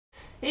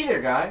Hey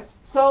there, guys.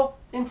 So,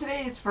 in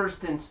today's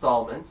first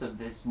installment of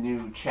this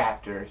new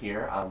chapter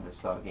here on the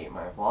Stargate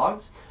My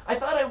Vlogs, I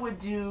thought I would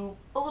do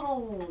a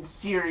little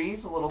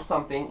series, a little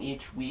something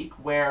each week,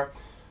 where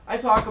I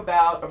talk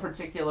about a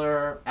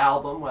particular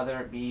album, whether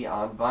it be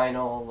on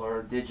vinyl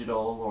or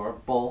digital or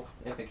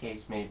both, if the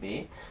case may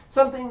be.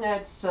 Something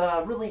that's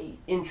really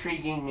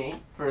intriguing me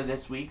for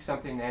this week,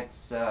 something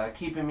that's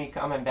keeping me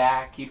coming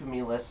back, keeping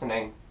me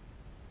listening,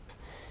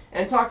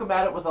 and talk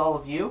about it with all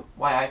of you,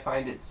 why I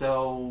find it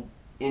so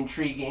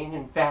intriguing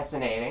and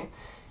fascinating,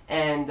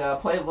 and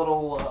play a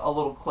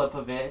little clip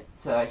of it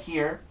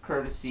here,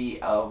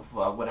 courtesy of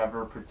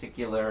whatever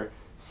particular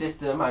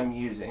system I'm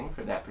using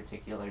for that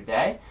particular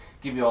day.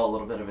 Give you all a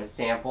little bit of a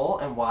sample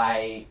and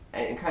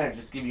kind of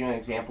just give you an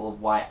example of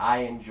why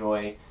I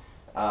enjoy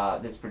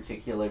this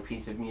particular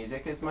piece of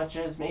music as much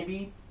as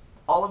maybe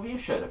all of you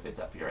should if it's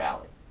up your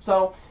alley.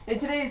 So in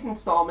today's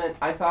installment,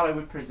 I thought I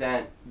would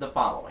present the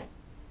following.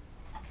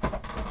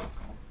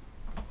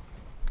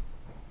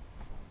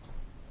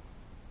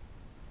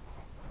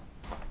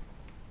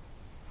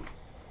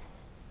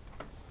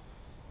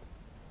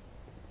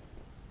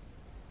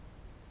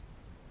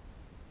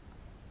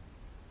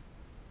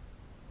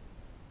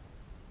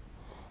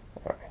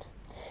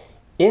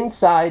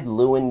 Inside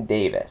Llewyn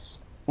Davis.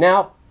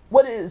 Now,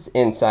 what is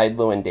Inside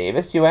Llewyn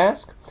Davis, you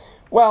ask?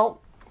 Well,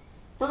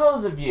 for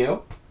those of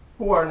you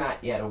who are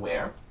not yet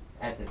aware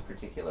at this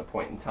particular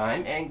point in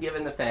time, and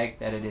given the fact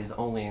that it is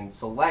only in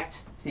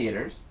select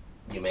theaters,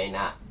 you may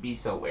not be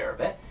so aware of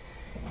it,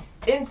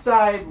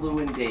 Inside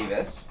Llewyn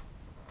Davis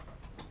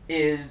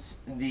is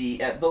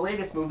the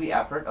latest movie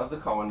effort of the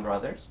Coen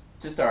brothers,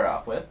 to start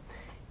off with.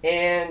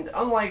 And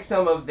unlike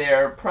some of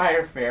their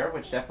prior fare,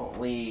 which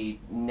definitely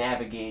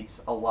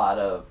navigates a lot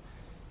of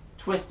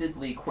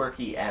twistedly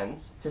quirky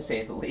ends, to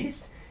say the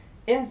least,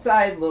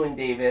 Inside Llewyn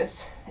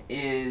Davis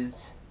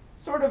is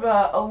sort of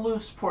a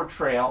loose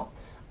portrayal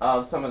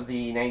of some of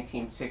the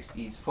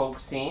 1960s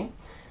folk scene.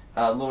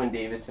 Llewyn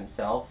Davis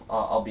himself,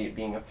 albeit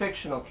being a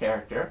fictional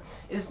character,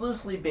 is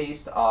loosely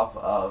based off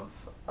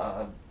of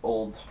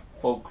old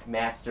folk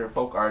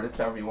artist,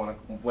 whatever you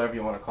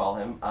want to call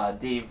him,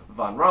 Dave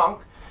Van Ronk,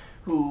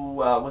 who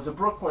was a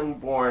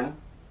Brooklyn-born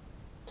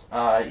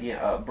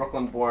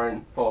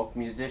folk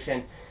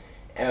musician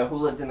who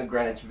lived in the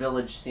Greenwich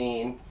Village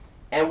scene.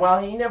 And while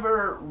he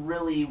never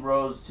really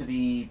rose to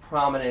the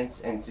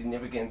prominence and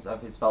significance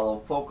of his fellow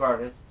folk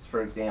artists,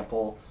 for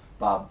example,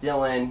 Bob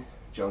Dylan,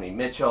 Joni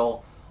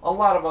Mitchell, a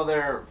lot of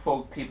other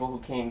folk people who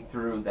came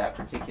through that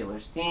particular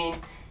scene,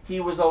 he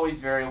was always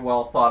very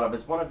well thought of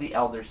as one of the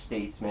elder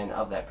statesmen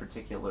of that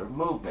particular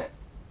movement.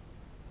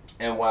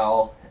 And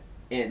while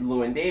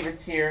Llewyn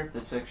Davis here,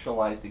 the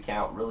fictionalized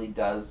account, really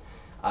does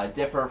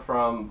differ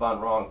from Van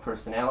Ronk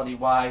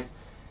personality-wise.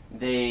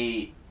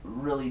 They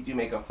really do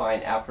make a fine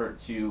effort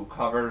to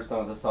cover some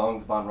of the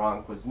songs Van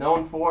Ronk was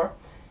known for,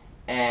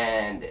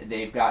 and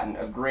they've gotten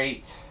a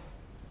great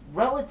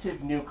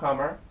relative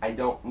newcomer. I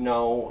don't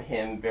know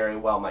him very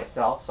well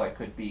myself, so I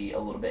could be a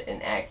little bit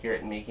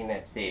inaccurate in making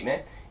that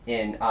statement,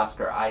 in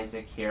Oscar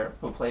Isaac here,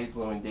 who plays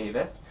Llewyn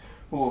Davis,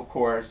 who, of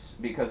course,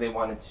 because they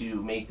wanted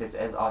to make this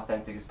as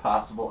authentic as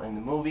possible in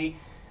the movie,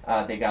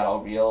 they got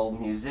all real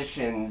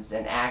musicians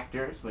and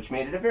actors, which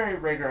made it a very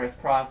rigorous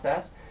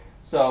process.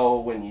 So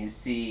when you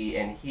see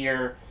and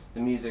hear the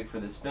music for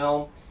this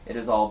film, it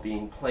is all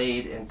being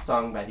played and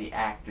sung by the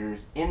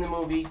actors in the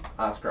movie.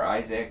 Oscar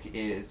Isaac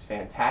is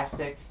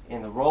fantastic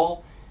in the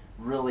role,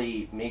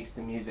 really makes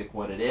the music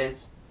what it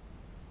is.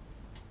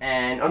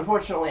 And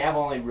unfortunately, I've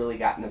only really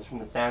gotten this from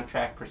the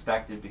soundtrack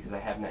perspective because I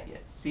have not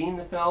yet seen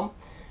the film.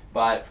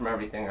 But from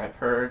everything I've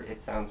heard,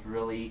 it sounds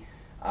really,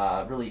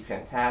 really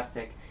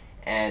fantastic.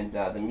 And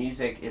the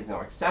music is no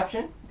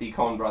exception. The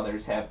Coen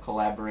brothers have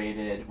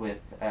collaborated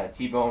with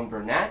T-Bone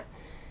Burnett.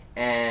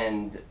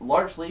 And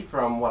largely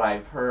from what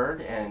I've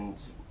heard and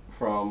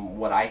from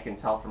what I can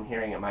tell from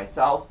hearing it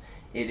myself,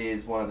 it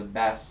is one of the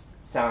best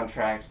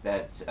soundtracks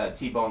that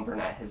T-Bone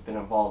Burnett has been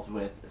involved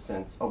with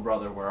since Oh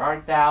Brother, Where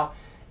Art Thou?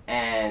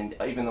 And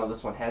even though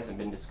this one hasn't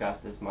been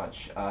discussed as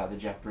much, the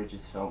Jeff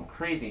Bridges film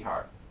Crazy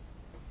Heart.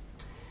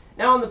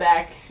 Now on the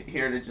back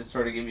here, to just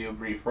sort of give you a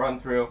brief run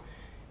through,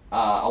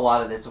 a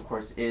lot of this of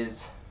course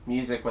is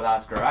music with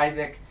Oscar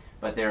Isaac,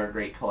 but there are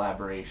great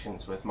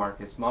collaborations with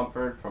Marcus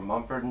Mumford from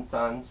Mumford &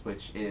 Sons,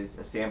 which is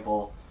a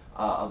sample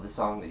of the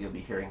song that you'll be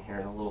hearing here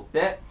in a little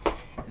bit.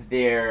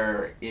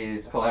 There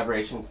is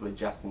collaborations with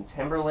Justin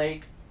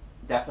Timberlake.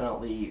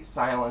 Definitely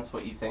silence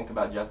what you think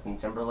about Justin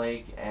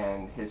Timberlake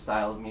and his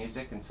style of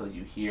music until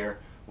you hear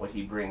what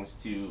he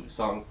brings to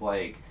songs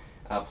like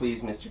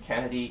Please Mr.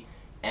 Kennedy,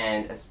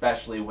 and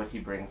especially what he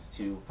brings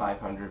to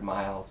 500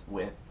 Miles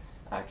with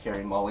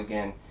Carey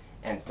Mulligan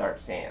and Stark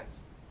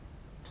Sands,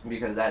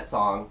 because that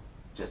song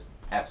just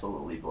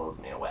absolutely blows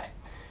me away.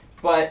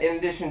 But in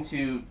addition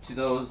to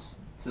those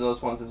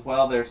ones as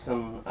well, there's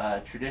some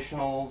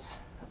traditional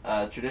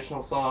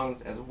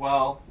songs as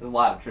well. There's a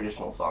lot of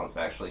traditional songs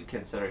actually,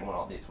 considering when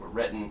all these were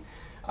written.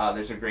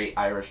 There's a great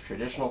Irish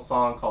traditional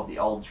song called The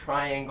Old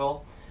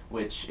Triangle,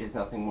 which is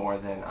nothing more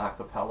than a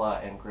cappella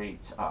and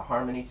great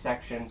harmony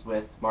sections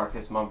with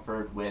Marcus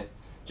Mumford with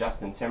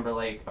Justin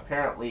Timberlake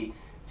apparently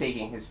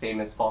taking his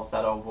famous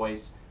falsetto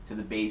voice to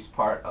the bass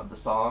part of the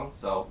song,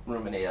 so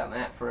ruminate on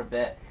that for a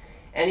bit.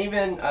 And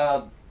even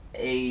an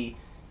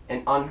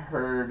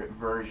unheard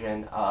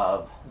version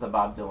of the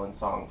Bob Dylan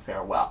song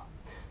Farewell.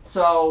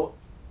 So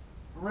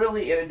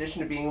really, in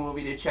addition to being a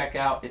movie to check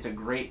out, it's a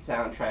great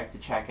soundtrack to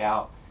check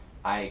out.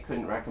 I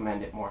couldn't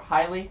recommend it more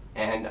highly.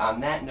 And on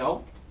that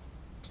note,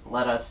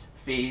 let us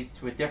phase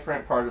to a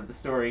different part of the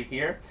story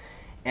here,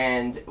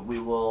 and we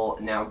will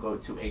now go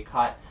to a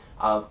cut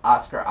of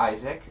Oscar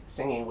Isaac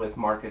singing with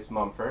Marcus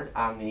Mumford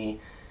on the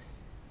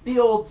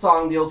old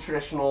song, the old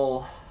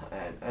traditional,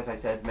 as I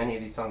said, many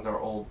of these songs are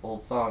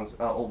old songs,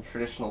 old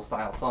traditional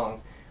style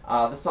songs.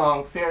 The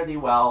song Fare Thee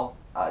Well,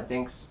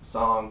 Dink's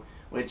song,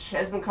 which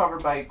has been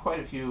covered by quite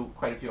a few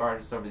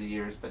artists over the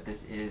years, but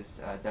this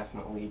is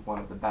definitely one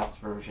of the best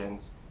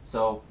versions.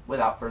 So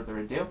without further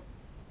ado,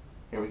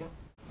 here we go.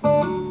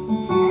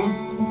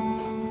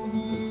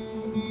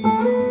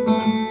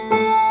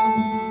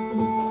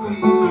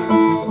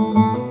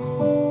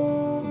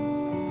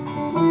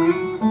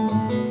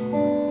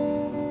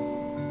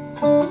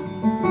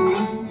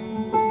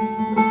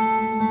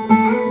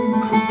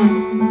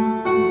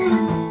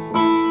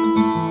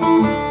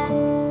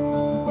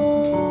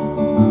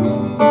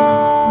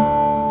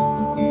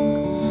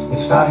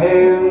 If I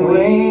had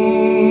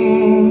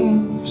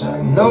wings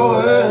like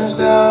Noah's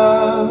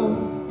dove,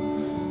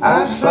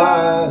 I'd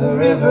fly the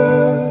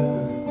river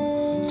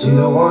to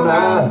the one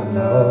I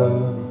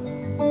love.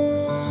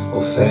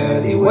 Oh,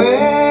 fare thee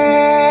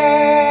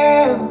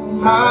well,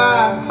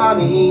 my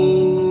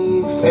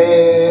honey,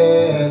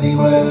 fare thee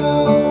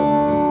well.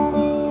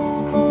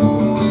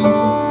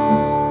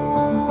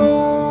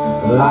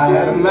 Well, I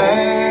had a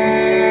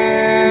man,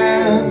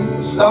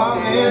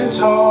 strong and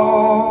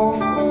tall.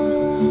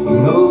 He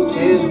moved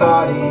his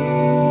body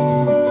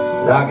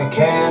like a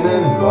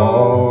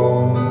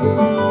cannonball.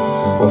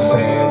 Oh,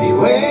 fare thee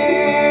well,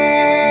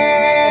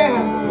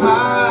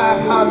 my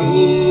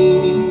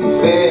honey,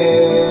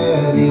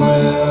 fare thee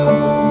well.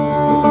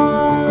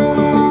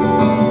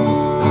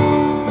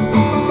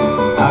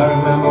 I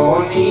remember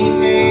one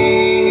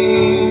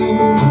evening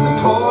in the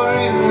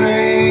pouring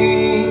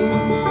rain,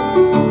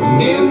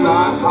 and in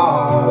my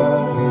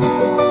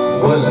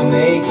heart was an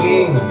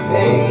aching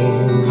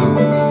pain.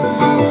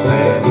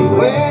 Fare thee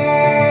well,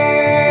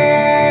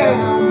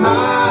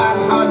 my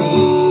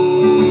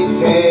honey,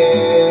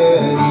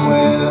 fare thee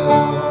well.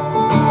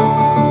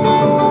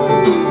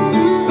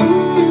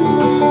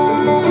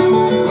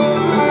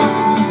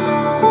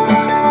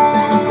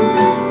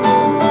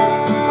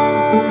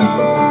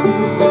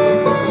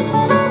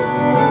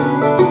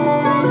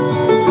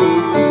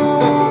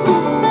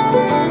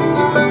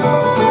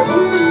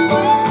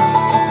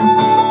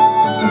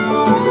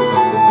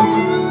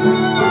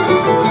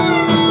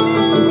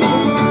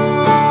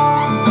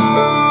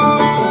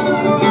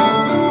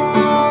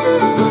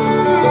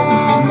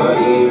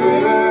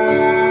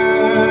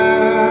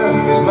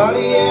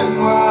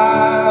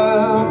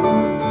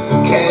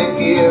 Can't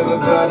give a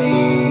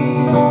bloody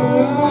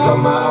for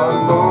my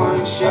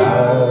unborn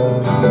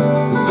child.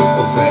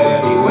 Oh,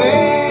 fare thee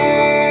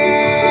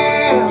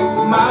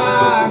well,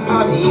 my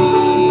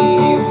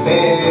honey,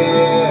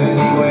 fare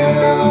thee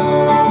well.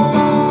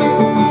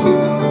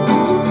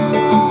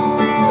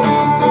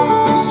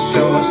 So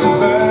show us a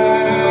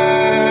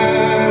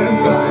bird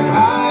flying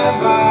high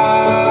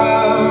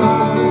above.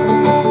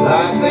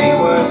 Life ain't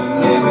worth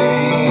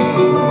living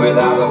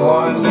without the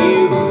one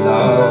you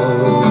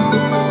love.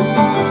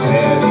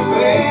 Fare thee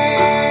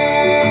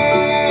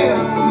well,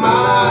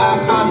 my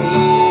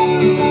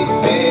honey,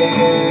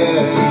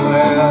 fare thee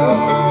well.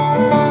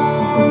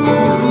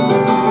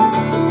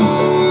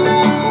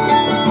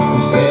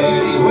 Fare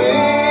thee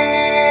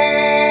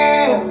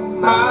well,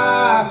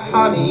 my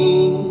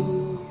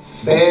honey,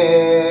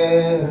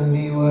 fare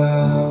thee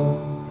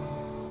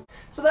well.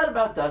 So that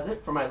about does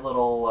it for my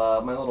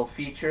little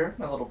feature,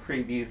 my little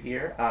preview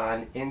here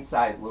on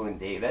Inside Llewyn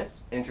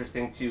Davis.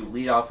 Interesting to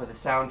lead off with a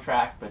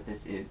soundtrack, but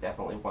this is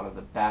definitely one of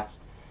the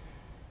best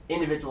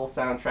individual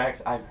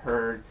soundtracks I've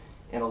heard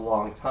in a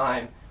long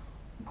time.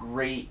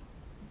 Great,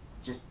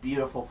 just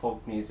beautiful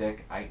folk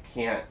music. I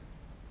can't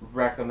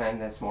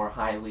recommend this more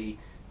highly,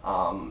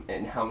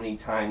 and how many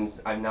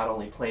times I've not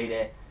only played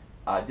it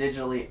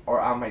digitally or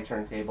on my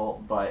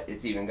turntable, but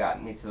it's even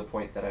gotten me to the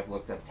point that I've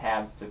looked up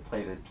tabs to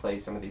play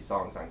some of these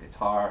songs on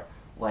guitar,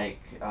 like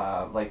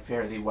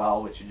Fare Thee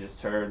Well, which you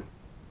just heard,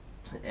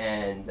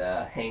 and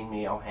Hang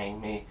Me, Oh Hang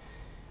Me,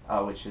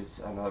 which is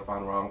another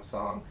Von Wrong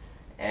song.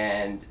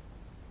 And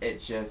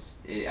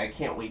I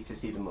can't wait to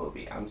see the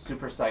movie. I'm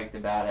super psyched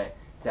about it.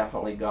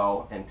 Definitely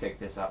go and pick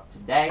this up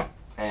today.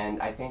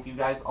 And I thank you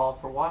guys all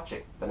for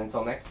watching. But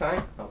until next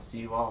time, I'll see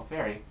you all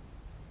very,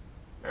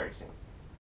 very soon.